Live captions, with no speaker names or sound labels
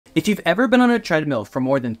If you've ever been on a treadmill for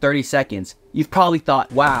more than 30 seconds, you've probably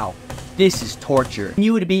thought, wow, this is torture. And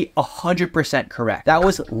you would be 100% correct. That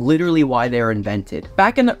was literally why they were invented.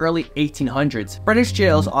 Back in the early 1800s, British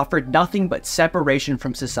jails offered nothing but separation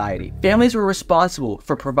from society. Families were responsible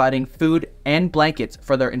for providing food and blankets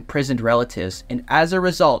for their imprisoned relatives, and as a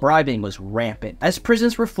result, bribing was rampant. As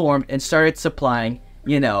prisons reformed and started supplying,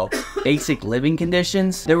 basic living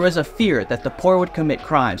conditions, there was a fear that the poor would commit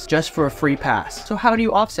crimes just for a free pass. So how do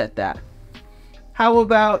you offset that? How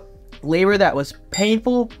about labor that was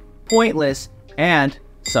painful, pointless, and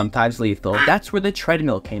sometimes lethal? That's where the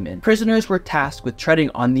treadmill came in. Prisoners were tasked with treading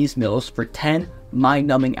on these mills for 10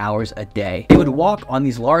 mind-numbing hours a day. They would walk on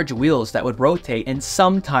these large wheels that would rotate and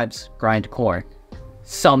sometimes grind corn.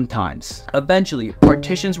 Sometimes. Eventually,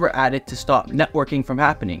 partitions were added to stop networking from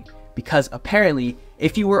happening, because apparently,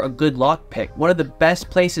 if you were a good lockpick, one of the best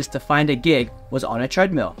places to find a gig was on a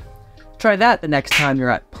treadmill. Try that the next time you're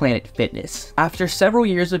at Planet Fitness. After several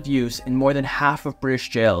years of use in more than half of British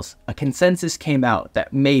jails, a consensus came out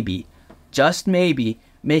that maybe, just maybe,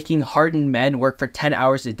 making hardened men work for 10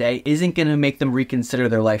 hours a day isn't gonna make them reconsider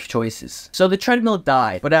their life choices. So the treadmill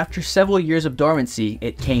died, but after several years of dormancy,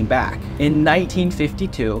 it came back. In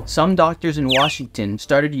 1952, some doctors in Washington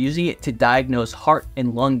started using it to diagnose heart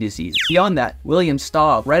and lung disease. Beyond that, William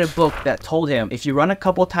Staub read a book that told him if you run a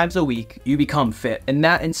couple times a week, you become fit, and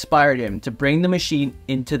that inspired him to bring the machine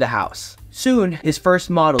into the house. Soon, his first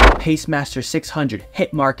model, the Pacemaster 600,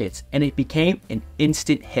 hit markets, and it became an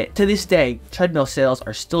instant hit. To this day, treadmill sales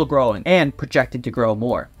are still growing and projected to grow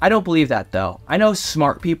more. I don't believe that though. I know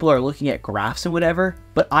smart people are looking at graphs and whatever,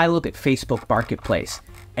 but I look at Facebook Marketplace,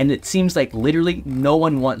 and it seems like literally no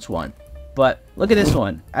one wants one. But look at this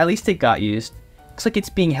one. At least it got used. Looks like it's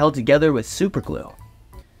being held together with superglue.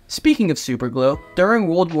 Speaking of superglue, during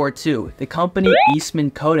World War II, the company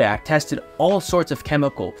Eastman Kodak tested all sorts of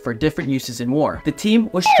chemical for different uses in war. The team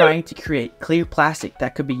was trying to create clear plastic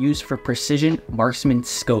that could be used for precision marksman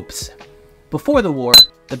scopes. Before the war,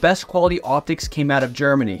 the best quality optics came out of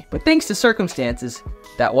Germany, but thanks to circumstances,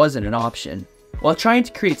 that wasn't an option. While trying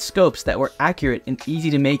to create scopes that were accurate and easy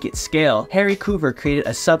to make at scale, Harry Coover created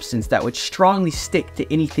a substance that would strongly stick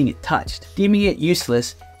to anything it touched. Deeming it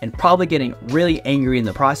useless, and probably getting really angry in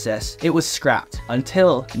the process, it was scrapped.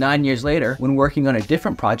 Until 9 years later, when working on a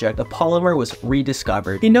different project, the polymer was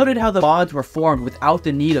rediscovered. He noted how the bonds were formed without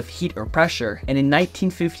the need of heat or pressure, and in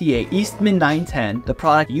 1958, Eastman 910, the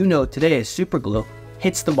product you know today as superglue,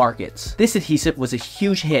 hits the markets. This adhesive was a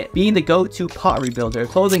huge hit, being the go-to pot rebuilder,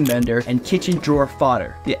 clothing mender, and kitchen drawer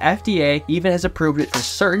fodder. The FDA even has approved it for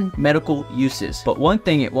certain medical uses, but one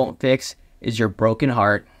thing it won't fix is your broken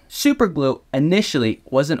heart. Superglue initially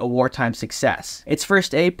wasn't a wartime success. Its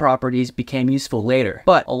first aid properties became useful later,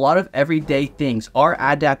 but a lot of everyday things are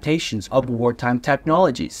adaptations of wartime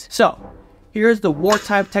technologies. So, here's the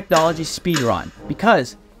wartime technology speedrun,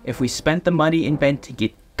 because if we spent the money inventing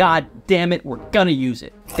it, god damn it, we're gonna use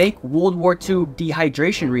it. Thank World War II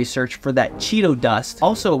dehydration research for that Cheeto dust.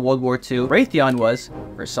 Also World War II, Raytheon was,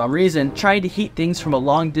 for some reason, trying to heat things from a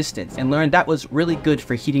long distance and learned that was really good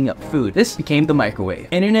for heating up food. This became the microwave.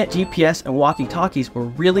 Internet, GPS, and walkie-talkies were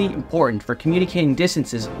really important for communicating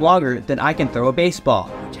distances longer than I can throw a baseball,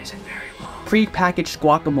 which isn't very long. Pre-packaged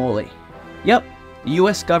guacamole. Yep, the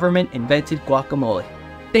US government invented guacamole.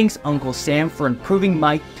 Thanks Uncle Sam for improving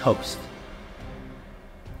my toast.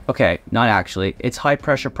 Okay, not actually. It's high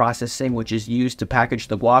pressure processing which is used to package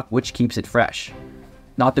the guac, which keeps it fresh.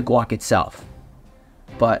 Not the guac itself.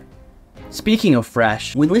 But speaking of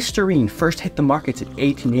fresh, when Listerine first hit the markets in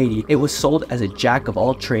 1880, it was sold as a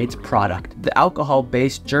jack-of-all-trades product. The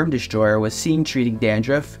alcohol-based germ destroyer was seen treating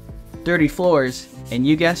dandruff, dirty floors, and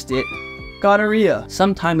you guessed it, gonorrhea.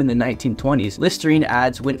 Sometime in the 1920s, Listerine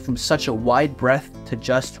ads went from such a wide breadth to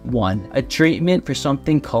just one, a treatment for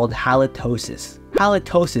something called halitosis.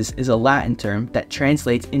 Halitosis is a Latin term that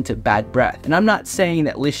translates into bad breath. And I'm not saying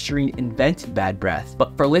that Listerine invented bad breath,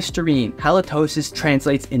 but for Listerine, halitosis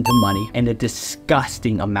translates into money, and a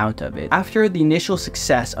disgusting amount of it. After the initial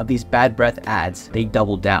success of these bad breath ads, they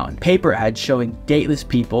doubled down. Paper ads showing dateless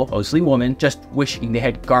people, mostly women, just wishing they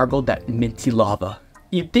had gargled that minty lava.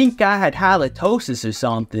 You'd think I had halitosis or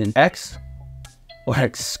something. Or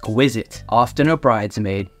exquisite. Often a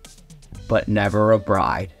bridesmaid, but never a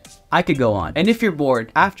bride. I could go on. And if you're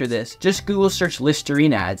bored after this, just Google search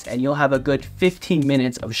Listerine ads and you'll have a good 15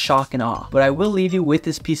 minutes of shock and awe. But I will leave you with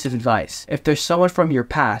this piece of advice. If there's someone from your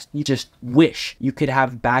past you just wish you could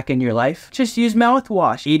have back in your life, just use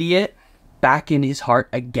mouthwash, idiot. Back in his heart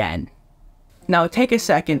again. Now take a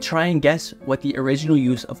second, try and guess what the original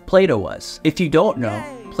use of Play-Doh was. If you don't know,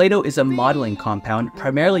 Play-Doh is a modeling compound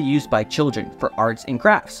primarily used by children for arts and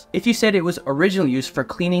crafts. If you said it was originally used for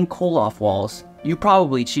cleaning coal off walls, you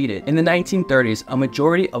probably cheated. In the 1930s, a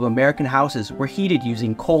majority of American houses were heated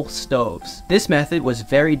using coal stoves. This method was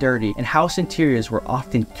very dirty, and house interiors were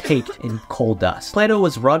often caked in coal dust. Play-Doh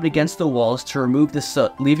was rubbed against the walls to remove the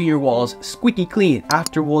soot, leaving your walls squeaky clean.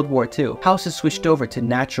 After World War II, houses switched over to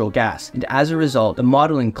natural gas, and as a result, the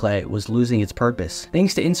modeling clay was losing its purpose.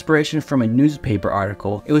 Thanks to inspiration from a newspaper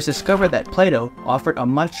article, it was discovered that Play-Doh offered a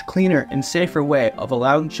much cleaner and safer way of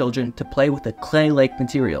allowing children to play with a clay-like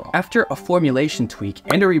material. After a formulation tweak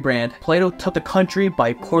and a rebrand, Play-Doh took the country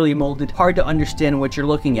by poorly molded, hard to understand what you're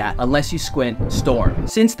looking at unless you squint storm.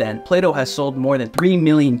 Since then, Play-Doh has sold more than 3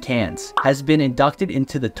 million cans, has been inducted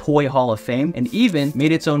into the Toy Hall of Fame, and even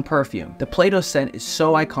made its own perfume. The Play-Doh scent is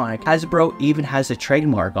so iconic, Hasbro even has a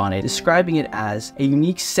trademark on it, describing it as a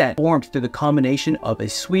unique scent formed through the combination of a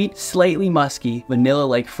sweet, slightly musky,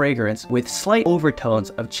 vanilla-like fragrance with slight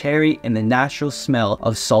overtones of cherry and the natural smell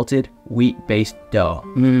of salted wheat-based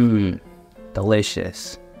dough.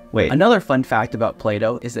 Delicious. Wait, another fun fact about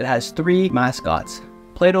Play-Doh is it has 3 mascots: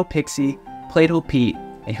 Play-Doh Pixie, Play-Doh Pete,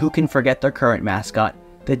 and who can forget their current mascot,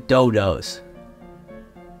 the Dodos.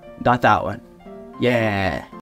 Not that one. Yeah.